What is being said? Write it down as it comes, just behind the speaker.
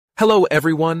Hello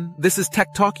everyone, this is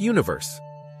Tech Talk Universe.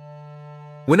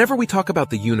 Whenever we talk about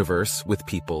the universe with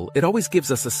people, it always gives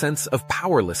us a sense of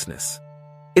powerlessness.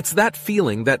 It's that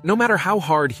feeling that no matter how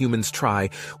hard humans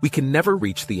try, we can never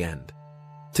reach the end.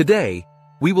 Today,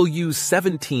 we will use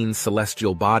 17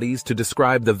 celestial bodies to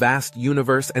describe the vast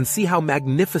universe and see how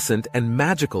magnificent and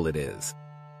magical it is.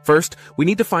 First, we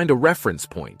need to find a reference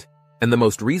point, and the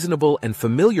most reasonable and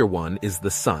familiar one is the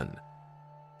Sun.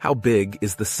 How big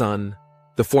is the Sun?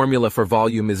 The formula for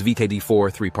volume is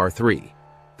VKD4 3par3.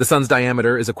 The Sun's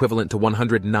diameter is equivalent to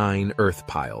 109 Earth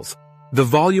piles. The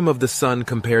volume of the Sun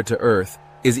compared to Earth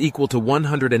is equal to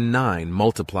 109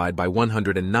 multiplied by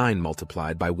 109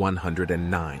 multiplied by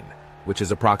 109, which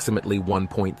is approximately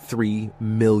 1.3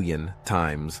 million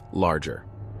times larger.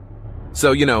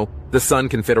 So, the Sun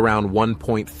can fit around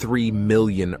 1.3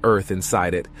 million Earth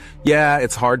inside it. Yeah,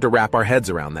 it's hard to wrap our heads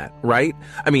around that, right?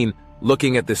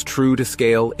 Looking at this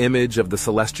true-to-scale image of the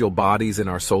celestial bodies in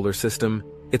our solar system,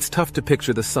 it's tough to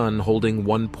picture the Sun holding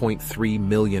 1.3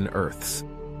 million Earths.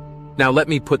 Now let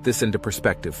me put this into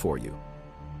perspective for you.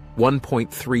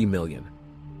 1.3 million.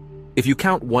 If you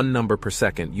count one number per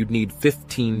second, you'd need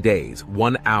 15 days,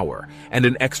 1 hour, and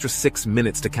an extra 6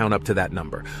 minutes to count up to that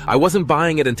number. I wasn't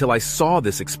buying it until I saw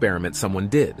this experiment someone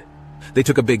did. They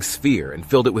took a big sphere and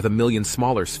filled it with 1 million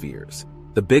smaller spheres.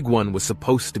 The big one was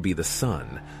supposed to be the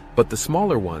Sun, but the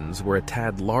smaller ones were a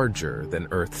tad larger than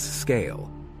Earth's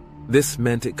scale. This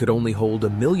meant it could only hold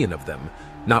 1 million of them,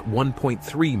 not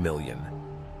 1.3 million.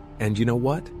 And you know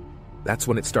what? That's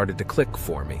when it started to click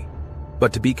for me.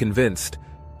 But to be convinced,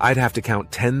 I'd have to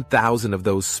count 10,000 of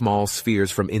those small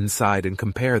spheres from inside and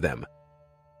compare them.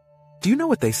 Do you know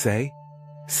what they say?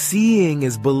 Seeing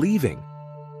is believing.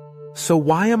 So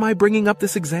why am I bringing up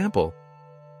this example?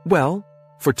 Well,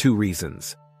 for 2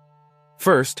 reasons.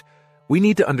 First, we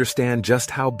need to understand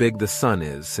just how big the Sun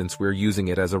is since we're using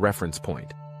it as a reference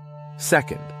point.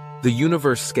 Second, the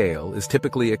universe scale is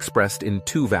typically expressed in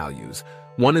 2 values.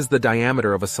 One is the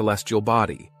diameter of a celestial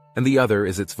body, and the other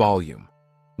is its volume.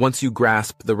 Once you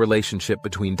grasp the relationship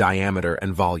between diameter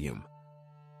and volume.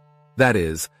 That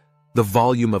is, the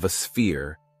volume of a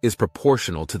sphere is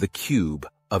proportional to the cube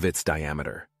of its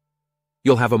diameter.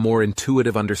 You'll have a more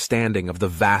intuitive understanding of the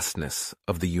vastness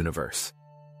of the universe.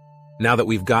 Now that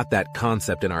we've got that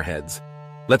concept in our heads,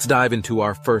 let's dive into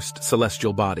our first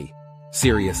celestial body,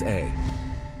 Sirius A.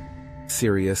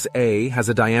 Sirius A has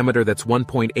a diameter that's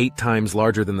 1.8 times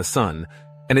larger than the Sun,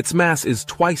 and its mass is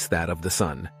twice that of the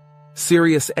Sun.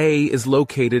 Sirius A is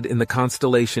located in the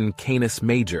constellation Canis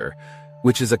Major,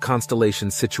 which is a constellation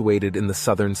situated in the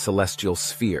southern celestial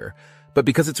sphere. But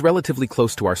because it's relatively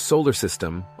close to our solar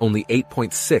system, only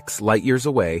 8.6 light-years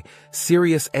away,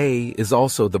 Sirius A is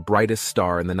also the brightest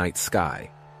star in the night sky.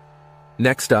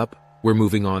 Next up, we're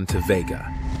moving on to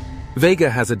Vega. Vega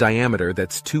has a diameter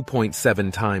that's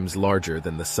 2.7 times larger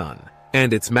than the Sun,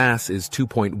 and its mass is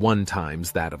 2.1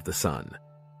 times that of the Sun.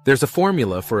 There's a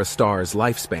formula for a star's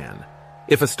lifespan.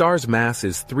 If a star's mass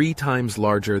is 3 times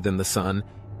larger than the Sun,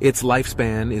 its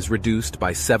lifespan is reduced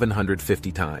by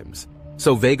 750 times.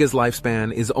 So Vega's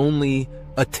lifespan is only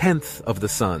 1/10 of the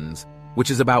Sun's, which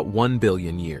is about 1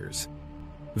 billion years.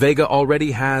 Vega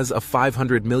already has a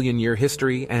 500 million year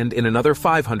history, and in another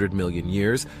 500 million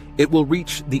years, it will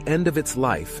reach the end of its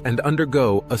life and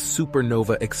undergo a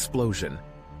supernova explosion.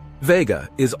 Vega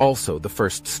is also the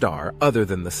first star, other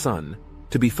than the Sun,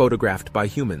 to be photographed by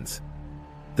humans.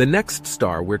 The next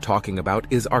star we're talking about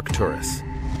is Arcturus.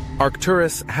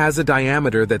 Arcturus has a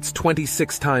diameter that's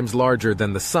 26 times larger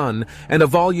than the Sun and a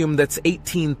volume that's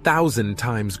 18,000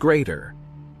 times greater.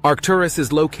 Arcturus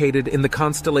is located in the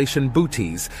constellation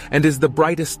Bootes and is the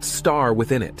brightest star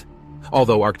within it.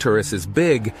 Although Arcturus is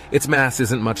big, its mass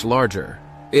isn't much larger.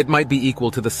 It might be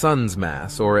equal to the Sun's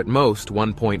mass, or at most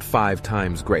 1.5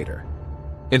 times greater.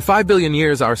 In 5 billion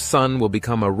years, our Sun will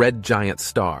become a red giant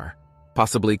star,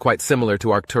 possibly quite similar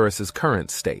to Arcturus's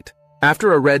current state.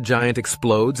 After a red giant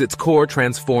explodes, its core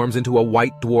transforms into a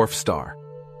white dwarf star.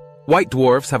 White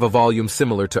dwarfs have a volume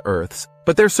similar to Earth's,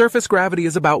 but their surface gravity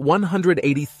is about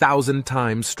 180,000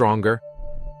 times stronger.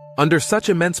 Under such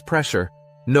immense pressure,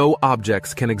 no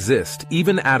objects can exist,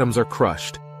 even atoms are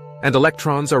crushed, and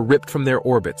electrons are ripped from their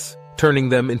orbits, turning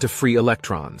them into free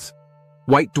electrons.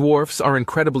 White dwarfs are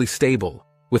incredibly stable,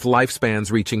 with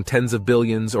lifespans reaching tens of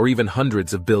billions or even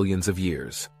hundreds of billions of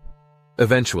years.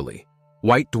 Eventually,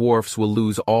 white dwarfs will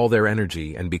lose all their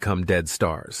energy and become dead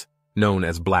stars, known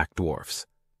as black dwarfs.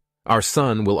 Our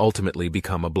Sun will ultimately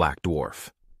become a black dwarf.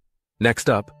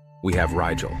 Next up, we have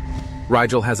Rigel.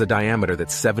 Rigel has a diameter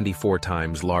that's 74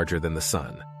 times larger than the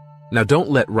Sun. Now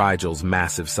don't let Rigel's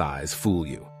massive size fool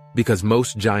you, because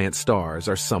most giant stars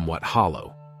are somewhat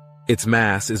hollow. Its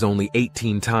mass is only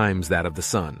 18 times that of the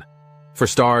Sun. For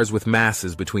stars with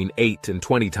masses between 8 and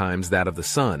 20 times that of the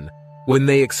Sun, when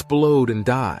they explode and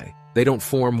die, they don't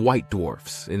form white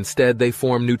dwarfs. Instead, they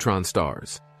form neutron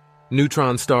stars.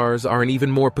 Neutron stars are an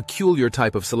even more peculiar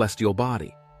type of celestial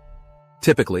body.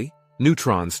 Typically,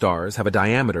 neutron stars have a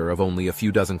diameter of only a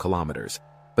few dozen kilometers,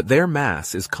 but their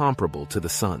mass is comparable to the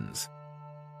Sun's.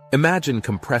 Imagine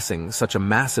compressing such a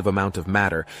massive amount of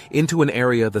matter into an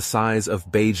area the size of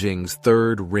Beijing's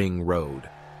Third Ring Road.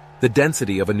 The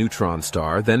density of a neutron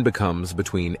star then becomes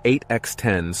between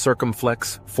 8x10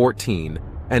 circumflex 14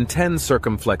 and 10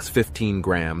 circumflex 15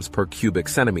 grams per cubic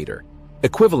centimeter,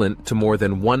 equivalent to more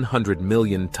than 100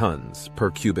 million tons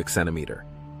per cubic centimeter.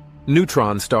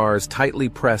 Neutron stars tightly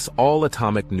press all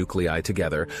atomic nuclei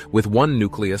together with one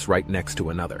nucleus right next to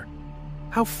another.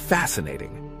 How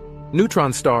fascinating!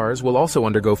 Neutron stars will also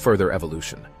undergo further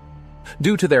evolution.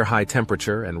 Due to their high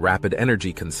temperature and rapid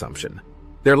energy consumption,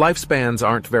 their lifespans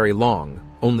aren't very long,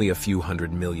 only a few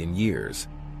 100 million years.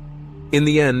 In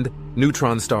the end,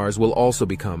 neutron stars will also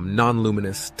become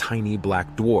non-luminous, tiny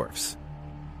black dwarfs.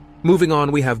 Moving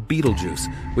on, we have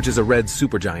Beetlejuice, which is a red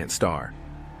supergiant star.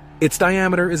 Its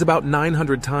diameter is about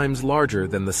 900 times larger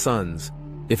than the Sun's.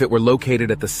 If it were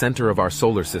located at the center of our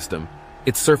solar system,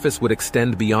 its surface would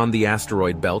extend beyond the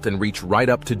asteroid belt and reach right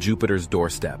up to Jupiter's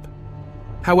doorstep.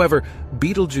 However,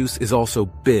 Beetlejuice is also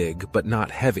big but not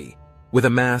heavy, with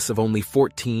a mass of only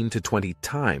 14 to 20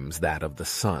 times that of the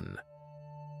Sun.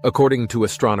 According to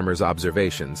astronomers'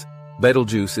 observations,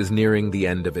 Betelgeuse is nearing the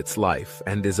end of its life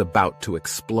and is about to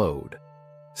explode.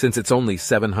 Since it's only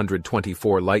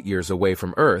 724 light-years away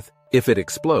from Earth, if it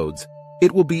explodes,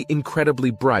 it will be incredibly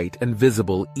bright and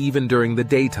visible even during the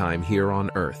daytime here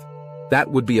on Earth. That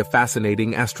would be a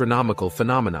fascinating astronomical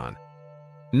phenomenon.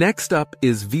 Next up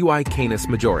is Vy Canis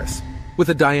Majoris, with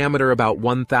a diameter about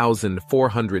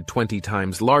 1,420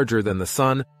 times larger than the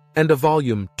Sun and a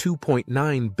volume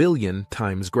 2.9 billion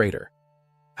times greater.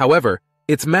 However,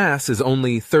 its mass is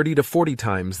only 30 to 40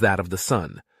 times that of the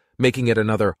Sun, making it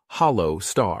another hollow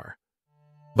star.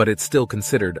 But it's still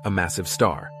considered a massive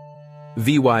star.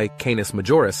 Vy Canis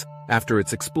Majoris, after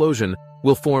its explosion,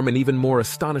 will form an even more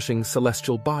astonishing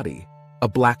celestial body, a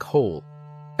black hole.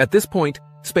 At this point,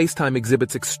 space-time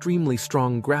exhibits extremely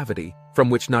strong gravity,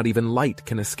 from which not even light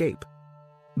can escape.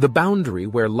 The boundary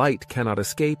where light cannot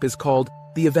escape is called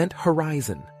the event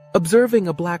horizon. Observing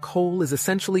a black hole is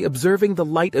essentially observing the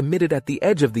light emitted at the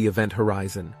edge of the event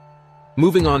horizon.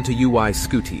 Moving on to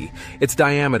Scooty, its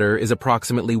diameter is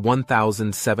approximately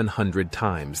 1,700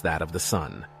 times that of the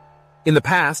Sun. In the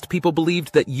past, people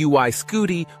believed that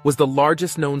Scooty was the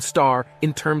largest known star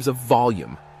in terms of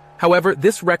volume. However,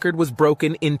 this record was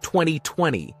broken in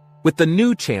 2020, with the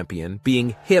new champion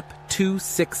being HIP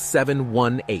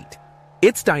 26718.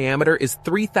 Its diameter is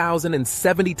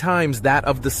 3,070 times that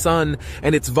of the Sun,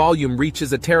 and its volume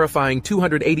reaches a terrifying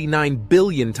 289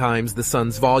 billion times the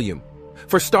Sun's volume.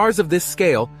 For stars of this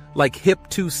scale, like HIP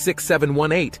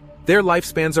 26718, their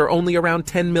lifespans are only around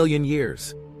 10 million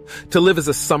years. To live as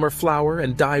a summer flower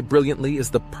and die brilliantly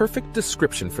is the perfect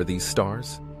description for these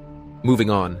stars. Moving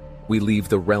on, we leave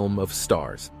the realm of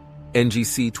stars.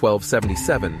 NGC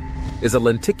 1277 is a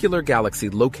lenticular galaxy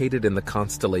located in the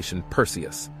constellation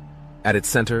Perseus. At its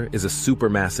center is a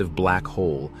supermassive black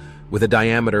hole with a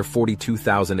diameter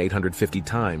 42,850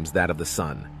 times that of the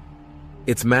Sun.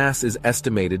 Its mass is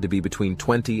estimated to be between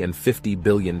 20 and 50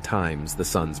 billion times the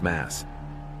Sun's mass.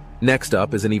 Next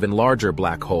up is an even larger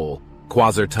black hole,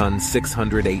 Quasar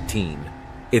 618.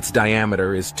 Its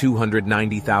diameter is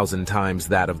 290,000 times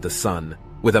that of the Sun,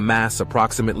 with a mass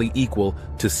approximately equal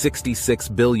to 66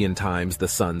 billion times the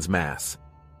Sun's mass.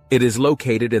 It is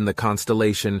located in the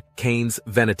constellation Canis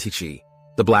Majoris,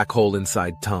 the black hole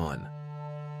inside Ton.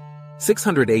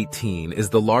 618 is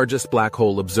the largest black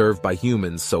hole observed by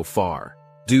humans so far.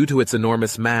 Due to its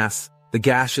enormous mass, the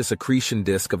gaseous accretion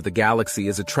disk of the galaxy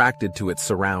is attracted to its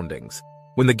surroundings.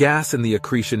 When the gas in the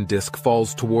accretion disk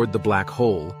falls toward the black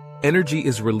hole, energy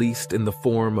is released in the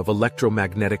form of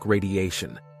electromagnetic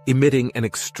radiation, emitting an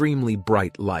extremely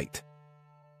bright light.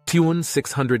 TUN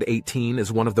 618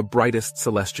 is one of the brightest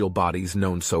celestial bodies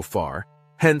known so far,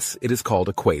 hence it is called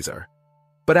a quasar.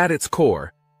 But at its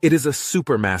core, it is a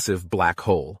supermassive black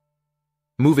hole.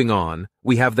 Moving on,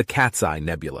 we have the Cat's Eye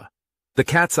Nebula. The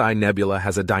Cat's Eye Nebula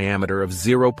has a diameter of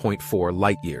 0.4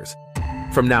 light-years.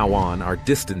 From now on, our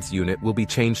distance unit will be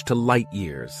changed to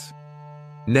light-years.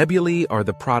 Nebulae are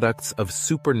the products of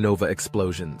supernova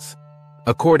explosions.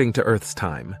 According to Earth's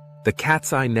time, the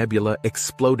Cat's Eye Nebula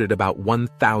exploded about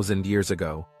 1,000 years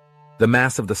ago. The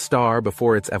mass of the star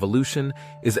before its evolution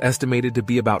is estimated to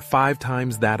be about 5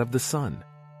 times that of the Sun.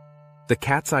 The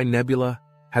Cat's Eye Nebula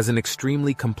has an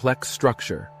extremely complex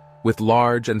structure with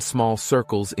large and small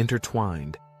circles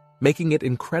intertwined, making it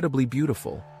incredibly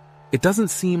beautiful. It doesn't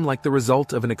seem like the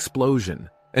result of an explosion,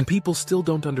 and people still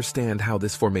don't understand how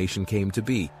this formation came to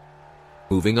be.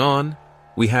 Moving on,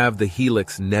 we have the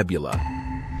Helix Nebula.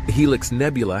 The Helix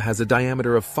Nebula has a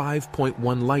diameter of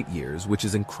 5.1 light-years, which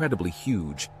is incredibly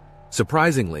huge.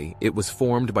 Surprisingly, it was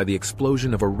formed by the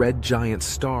explosion of a red giant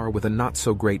star with a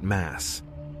not-so-great mass.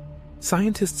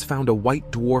 Scientists found a white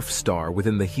dwarf star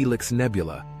within the Helix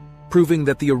Nebula, proving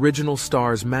that the original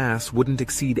star's mass wouldn't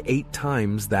exceed 8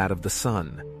 times that of the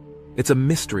Sun. It's a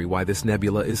mystery why this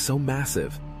nebula is so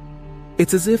massive.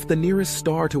 It's as if the nearest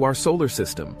star to our solar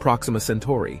system, Proxima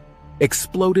Centauri,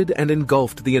 exploded and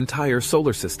engulfed the entire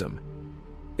solar system.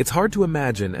 It's hard to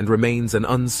imagine and remains an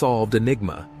unsolved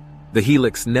enigma. The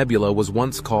Helix Nebula was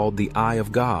once called the Eye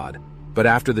of God, but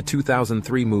after the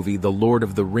 2003 movie The Lord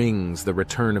of the Rings: The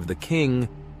Return of the King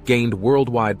gained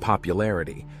worldwide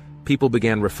popularity, people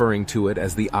began referring to it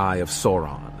as the Eye of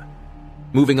Sauron.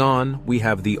 Moving on, we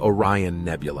have the Orion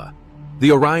Nebula.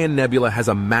 The Orion Nebula has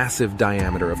a massive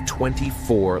diameter of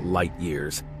 24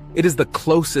 light-years. It is the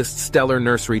closest stellar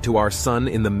nursery to our Sun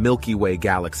in the Milky Way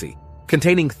galaxy,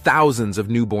 containing thousands of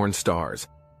newborn stars.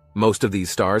 Most of these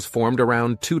stars formed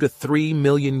around 2 to 3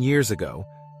 million years ago.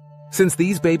 Since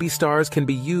these baby stars can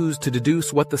be used to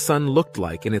deduce what the Sun looked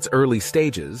like in its early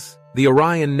stages, the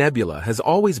Orion Nebula has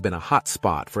always been a hot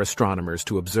spot for astronomers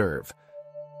to observe.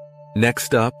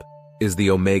 Next up is the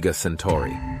Omega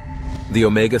Centauri. The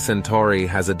Omega Centauri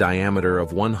has a diameter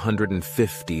of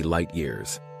 150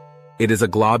 light-years. It is a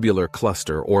globular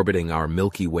cluster orbiting our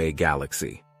Milky Way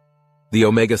galaxy. The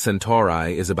Omega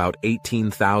Centauri is about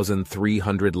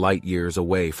 18,300 light-years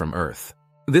away from Earth.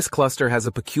 This cluster has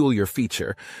a peculiar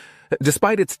feature.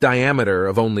 Despite its diameter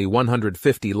of only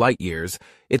 150 light-years,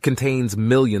 it contains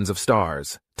millions of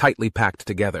stars, tightly packed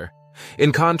together.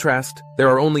 In contrast, there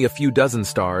are only a few dozen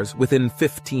stars within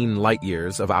 15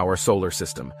 light-years of our solar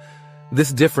system.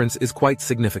 This difference is quite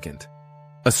significant.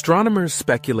 Astronomers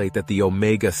speculate that the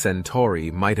Omega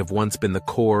Centauri might have once been the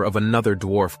core of another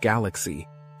dwarf galaxy,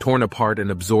 torn apart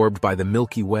and absorbed by the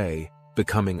Milky Way,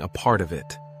 becoming a part of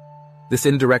it. This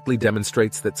indirectly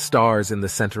demonstrates that stars in the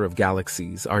center of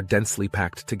galaxies are densely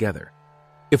packed together.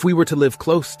 If we were to live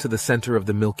close to the center of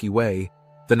the Milky Way,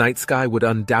 the night sky would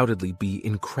undoubtedly be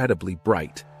incredibly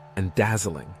bright and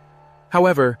dazzling.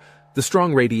 However, the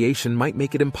strong radiation might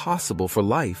make it impossible for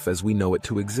life as we know it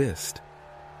to exist.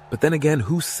 But then again,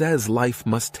 who says life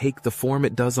must take the form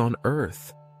it does on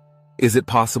Earth? Is it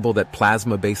possible that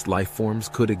plasma-based life forms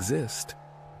could exist?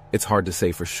 It's hard to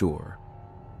say for sure.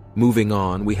 Moving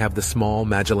on, we have the Small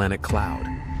Magellanic Cloud.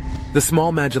 The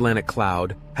Small Magellanic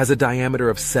Cloud has a diameter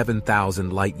of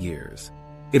 7,000 light-years.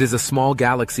 It is a small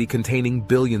galaxy containing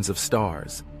billions of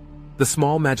stars. The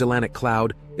Small Magellanic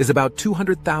Cloud is about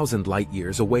 200,000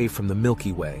 light-years away from the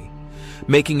Milky Way,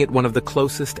 making it one of the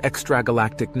closest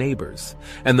extragalactic neighbors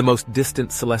and the most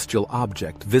distant celestial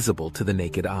object visible to the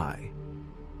naked eye.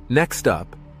 Next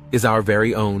up is our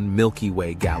very own Milky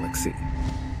Way galaxy.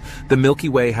 The Milky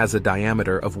Way has a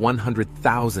diameter of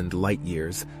 100,000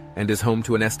 light-years and is home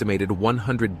to an estimated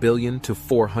 100 billion to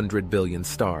 400 billion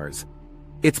stars.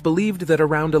 It's believed that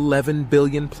around 11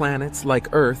 billion planets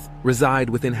like Earth reside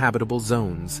within habitable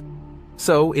zones.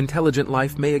 So, intelligent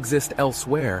life may exist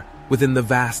elsewhere within the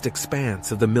vast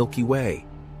expanse of the Milky Way.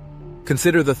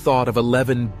 Consider the thought of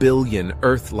 11 billion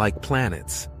Earth-like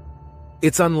planets.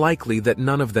 It's unlikely that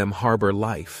none of them harbor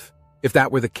life. If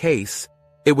that were the case,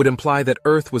 it would imply that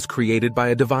Earth was created by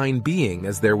a divine being,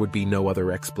 as there would be no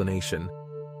other explanation.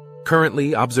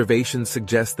 Currently, observations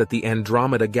suggest that the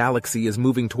Andromeda galaxy is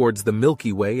moving towards the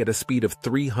Milky Way at a speed of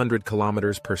 300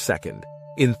 kilometers per second.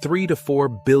 In 3 to 4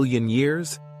 billion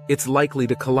years, it's likely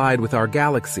to collide with our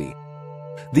galaxy.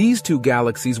 These two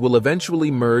galaxies will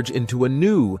eventually merge into a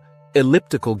new,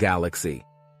 elliptical galaxy.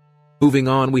 Moving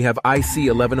on, we have IC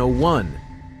 1101.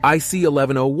 IC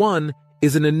 1101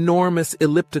 is an enormous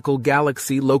elliptical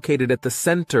galaxy located at the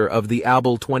center of the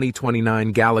Abell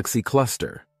 2029 galaxy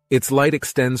cluster. Its light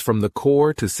extends from the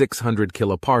core to 600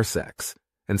 kiloparsecs,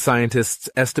 and scientists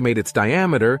estimate its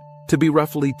diameter to be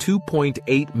roughly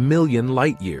 2.8 million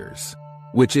light-years,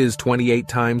 which is 28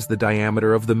 times the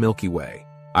diameter of the Milky Way.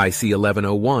 IC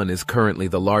 1101 is currently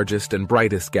the largest and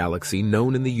brightest galaxy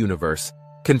known in the universe,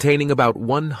 containing about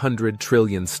 100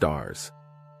 trillion stars.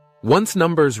 Once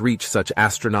numbers reach such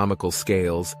astronomical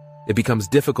scales, it becomes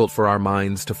difficult for our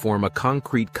minds to form a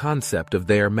concrete concept of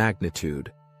their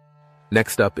magnitude.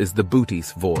 Next up is the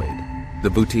Bootes Void. The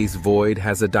Bootes Void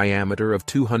has a diameter of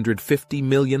 250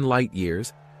 million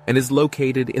light-years and is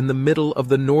located in the middle of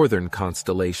the northern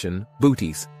constellation,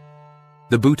 Bootes.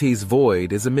 The Bootes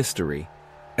void is a mystery,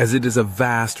 as it is a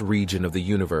vast region of the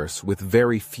universe with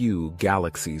very few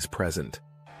galaxies present.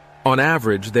 On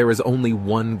average, there is only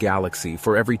one galaxy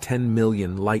for every 10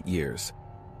 million light-years.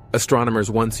 Astronomers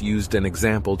once used an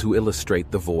example to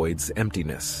illustrate the void's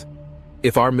emptiness.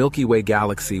 If our Milky Way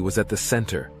galaxy was at the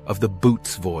center of the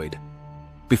Bootes void,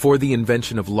 before the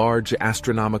invention of large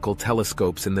astronomical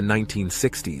telescopes in the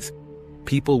 1960s,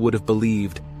 people would have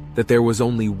believed that there was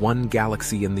only one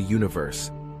galaxy in the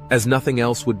universe, as nothing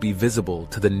else would be visible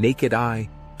to the naked eye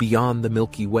beyond the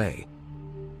Milky Way.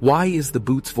 Why is the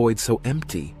Bootes void so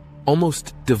empty,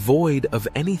 almost devoid of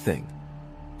anything?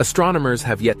 Astronomers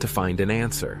have yet to find an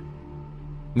answer.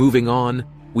 Moving on,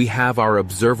 we have our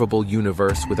observable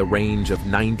universe with a range of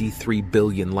 93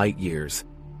 billion light-years.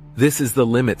 This is the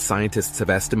limit scientists have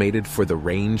estimated for the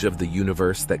range of the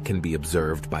universe that can be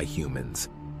observed by humans.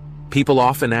 People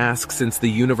often ask, since the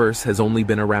universe has only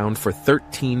been around for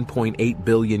 13.8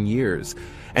 billion years,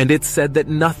 and it's said that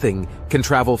nothing can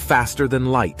travel faster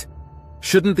than light,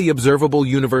 shouldn't the observable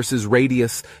universe's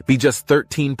radius be just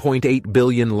 13.8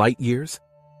 billion light-years?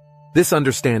 This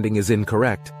understanding is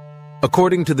incorrect.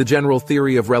 According to the general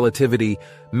theory of relativity,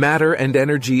 matter and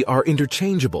energy are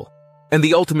interchangeable, and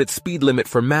the ultimate speed limit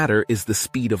for matter is the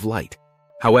speed of light.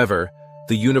 However,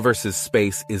 the universe's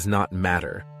space is not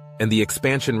matter, and the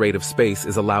expansion rate of space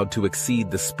is allowed to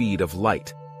exceed the speed of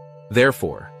light.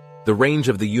 Therefore, the range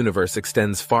of the universe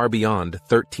extends far beyond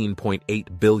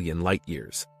 13.8 billion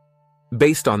light-years.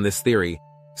 Based on this theory,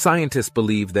 scientists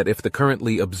believe that if the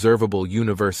currently observable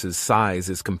universe's size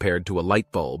is compared to a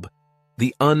light bulb,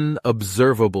 the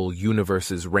unobservable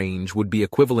universe's range would be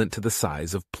equivalent to the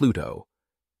size of Pluto.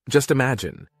 Just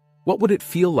imagine, what would it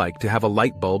feel like to have a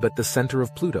light bulb at the center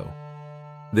of Pluto?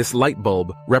 This light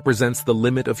bulb represents the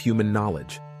limit of human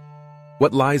knowledge.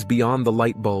 What lies beyond the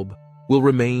light bulb will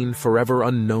remain forever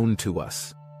unknown to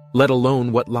us, let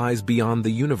alone what lies beyond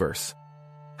the universe.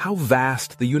 How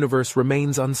vast the universe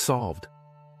remains unsolved.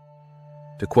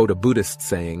 To quote a Buddhist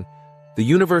saying, "The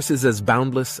universe is as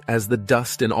boundless as the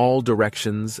dust in all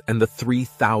directions and the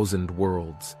 3,000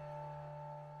 worlds."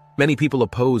 Many people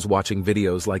oppose watching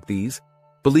videos like these,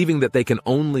 believing that they can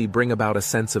only bring about a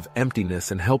sense of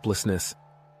emptiness and helplessness.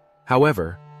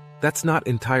 However, that's not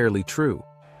entirely true.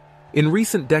 In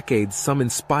recent decades, some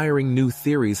inspiring new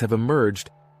theories have emerged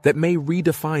that may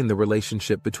redefine the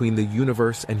relationship between the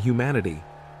universe and humanity.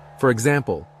 For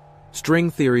example,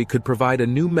 string theory could provide a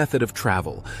new method of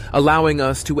travel, allowing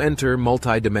us to enter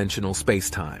multidimensional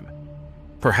space-time.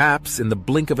 Perhaps, in the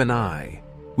blink of an eye,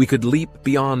 we could leap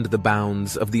beyond the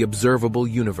bounds of the observable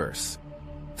universe.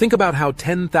 Think about how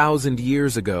 10,000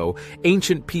 years ago,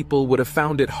 ancient people would have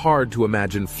found it hard to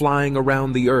imagine flying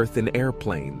around the Earth in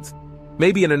airplanes.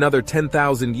 Maybe in another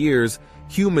 10,000 years,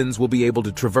 humans will be able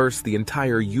to traverse the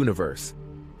entire universe.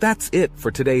 That's it for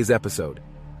today's episode.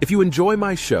 If you enjoy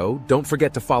my show, don't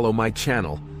forget to follow my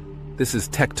channel. This is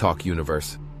Tech Talk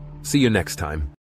Universe. See you next time.